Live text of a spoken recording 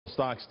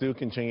Stocks do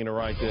continue to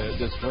ride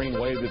this green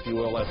wave, if you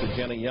will, after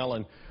Janet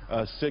Yellen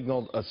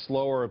signaled a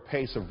slower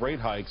pace of rate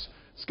hikes.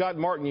 Scott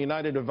Martin,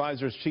 United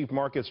Advisors Chief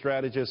Market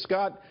Strategist.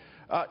 Scott,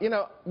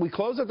 we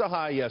closed at the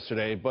high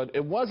yesterday, but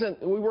we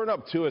weren't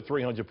up 200 or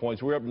 300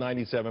 points. We were up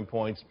 97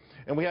 points,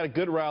 and we had a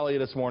good rally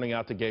this morning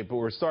out the gate, but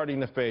we're starting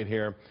to fade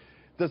here.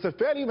 Does the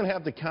Fed even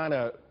have the kind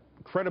of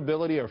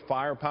credibility or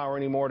firepower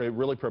anymore to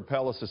really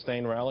propel a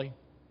sustained rally?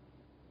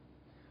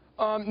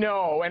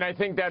 No, and I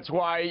think that's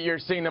why you're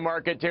seeing the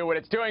market do what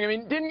it's doing. I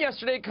mean, didn't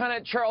yesterday kind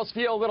of, Charles,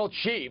 feel a little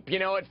cheap? You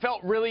know, it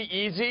felt really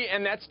easy,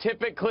 and that's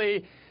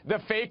typically the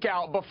fake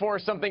out before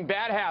something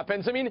bad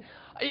happens. I mean,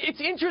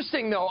 it's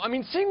interesting, though. I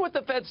mean, seeing what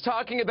the Fed's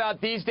talking about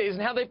these days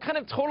and how they've kind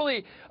of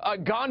totally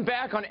gone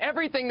back on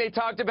everything they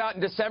talked about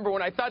in December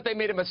when I thought they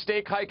made a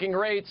mistake hiking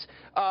rates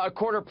a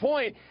quarter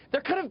point.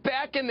 They're kind of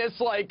back in this,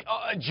 like,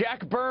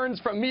 Jack Burns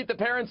from Meet the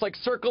Parents, like,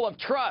 circle of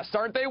trust,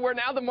 aren't they? Where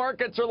now the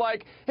markets are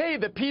like, hey,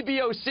 the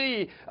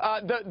PBOC,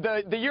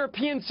 the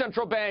European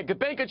Central Bank, the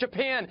Bank of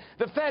Japan,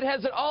 the Fed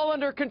has it all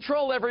under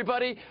control,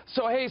 everybody.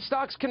 So, hey,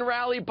 stocks can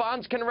rally,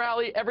 bonds can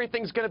rally,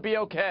 everything's going to be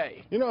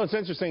okay. You know, it's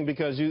interesting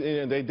because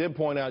they did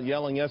point out,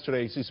 Yellen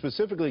yesterday, she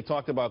specifically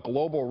talked about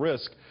global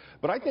risk.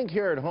 But I think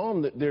here at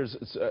home,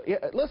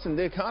 listen,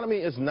 the economy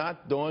is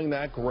not doing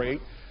that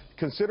great.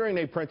 Considering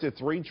they printed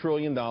 $3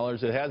 trillion,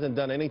 it hasn't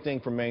done anything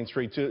from Main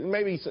Street to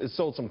maybe it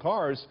sold some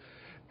cars.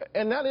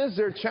 And that is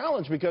their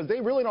challenge because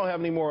they really don't have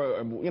any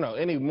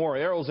more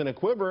arrows in a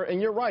quiver.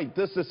 And you're right,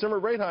 this December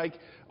rate hike,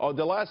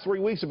 the last 3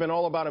 weeks have been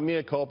all about a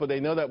mea culpa. They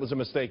know that was a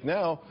mistake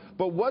now.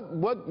 But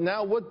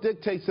what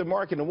dictates the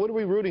market, and what are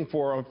we rooting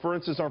for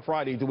instance, on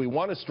Friday? Do we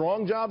want a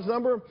strong jobs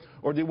number,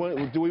 or do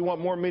we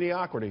want more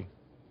mediocrity?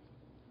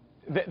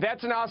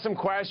 That's an awesome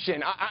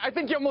question. I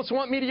think you almost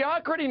want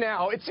mediocrity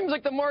now. It seems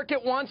like the market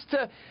wants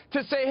to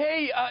say,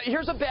 hey,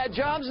 here's a bad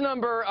jobs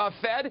number,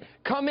 Fed.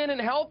 Come in and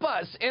help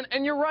us.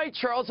 And you're right,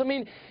 Charles. I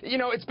mean, you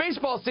know, it's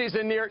baseball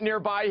season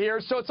nearby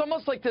here, so it's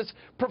almost like this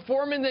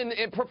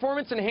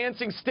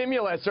performance-enhancing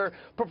stimulus or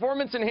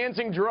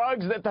performance-enhancing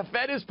drugs that the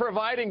Fed is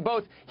providing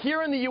both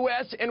here in the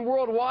U.S. and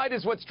worldwide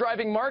is what's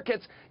driving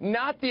markets,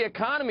 not the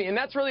economy. And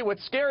that's really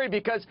what's scary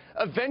because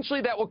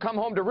eventually that will come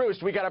home to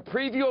roost. We got a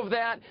preview of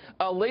that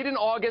late in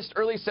August,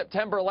 early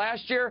September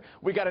last year.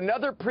 We got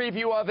another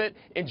preview of it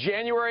in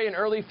January and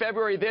early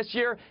February this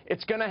year.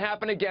 It's going to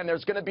happen again.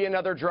 There's going to be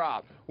another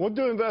drop. What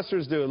do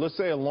investors do? Let's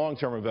say a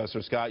long-term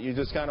investor, Scott. You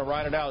just kind of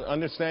ride it out,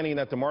 understanding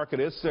that the market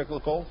is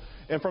cyclical,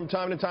 and from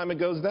time to time it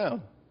goes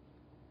down.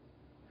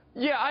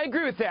 Yeah, I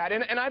agree with that,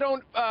 and I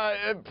don't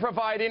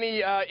provide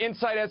any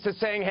insight as to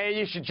saying, hey,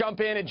 you should jump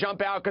in and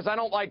jump out, because I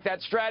don't like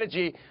that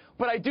strategy.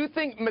 But I do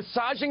think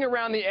massaging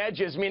around the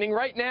edges, meaning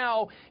right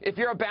now, if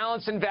you're a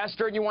balanced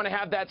investor and you want to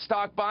have that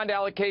stock-bond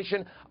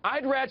allocation,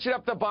 I'd ratchet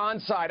up the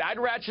bond side. I'd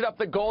ratchet up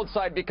the gold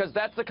side, because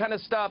that's the kind of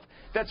stuff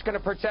that's going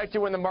to protect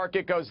you when the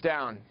market goes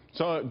down.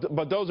 So,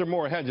 but those are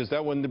more hedges.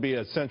 That wouldn't be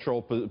a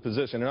central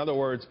position. In other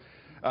words,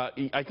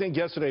 I think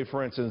yesterday,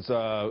 for instance,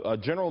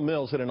 General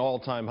Mills hit an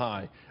all-time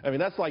high. I mean,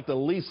 that's like the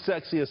least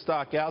sexiest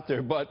stock out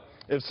there. But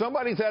if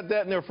somebody's had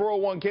that in their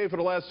 401k for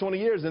the last 20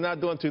 years, they're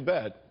not doing too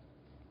bad.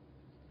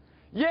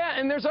 Yeah,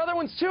 and there's other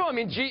ones, too. I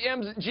mean,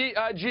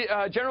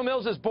 General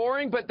Mills is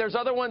boring, but there's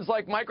other ones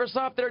like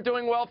Microsoft that are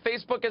doing well.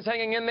 Facebook is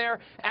hanging in there.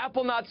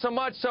 Apple, not so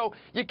much. So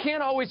you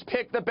can't always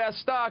pick the best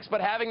stocks, but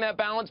having that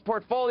balanced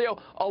portfolio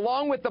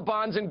along with the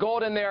bonds and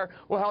gold in there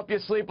will help you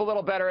sleep a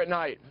little better at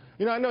night.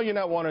 You know, I know you're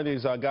not one of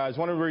these guys.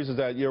 One of the reasons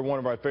that you're one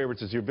of our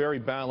favorites is you're very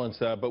balanced,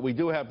 but we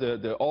do have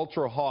the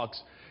ultra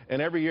hawks,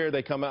 and every year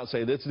they come out and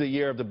say this is the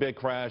year of the big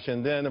crash,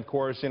 and then, of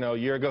course, you know, a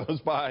year goes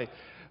by.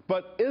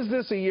 But is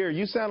this a year,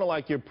 you sounded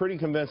like you're pretty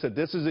convinced that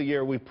this is a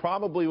year we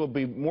probably will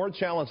be more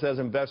challenged as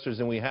investors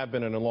than we have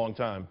been in a long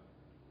time?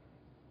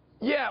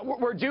 Yeah,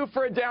 we're due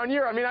for a down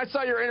year. I mean, I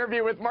saw your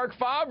interview with Mark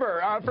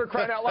Faber for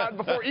crying out loud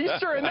before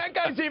Easter, and that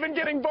guy's even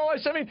getting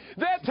bullish. I mean,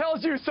 that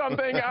tells you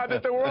something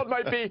that the world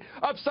might be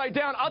upside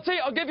down. I'll tell you,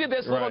 I'll give you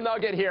this little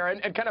nugget here,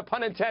 and kind of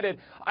pun intended.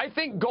 I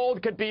think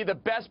gold could be the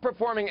best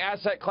performing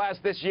asset class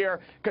this year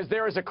because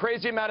there is a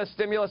crazy amount of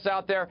stimulus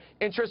out there.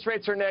 Interest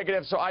rates are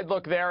negative, so I'd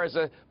look there as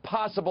a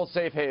possible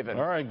safe haven.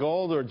 All right,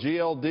 gold or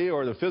GLD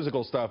or the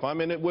physical stuff. I'm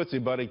in it with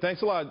you, buddy.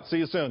 Thanks a lot. See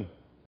you soon.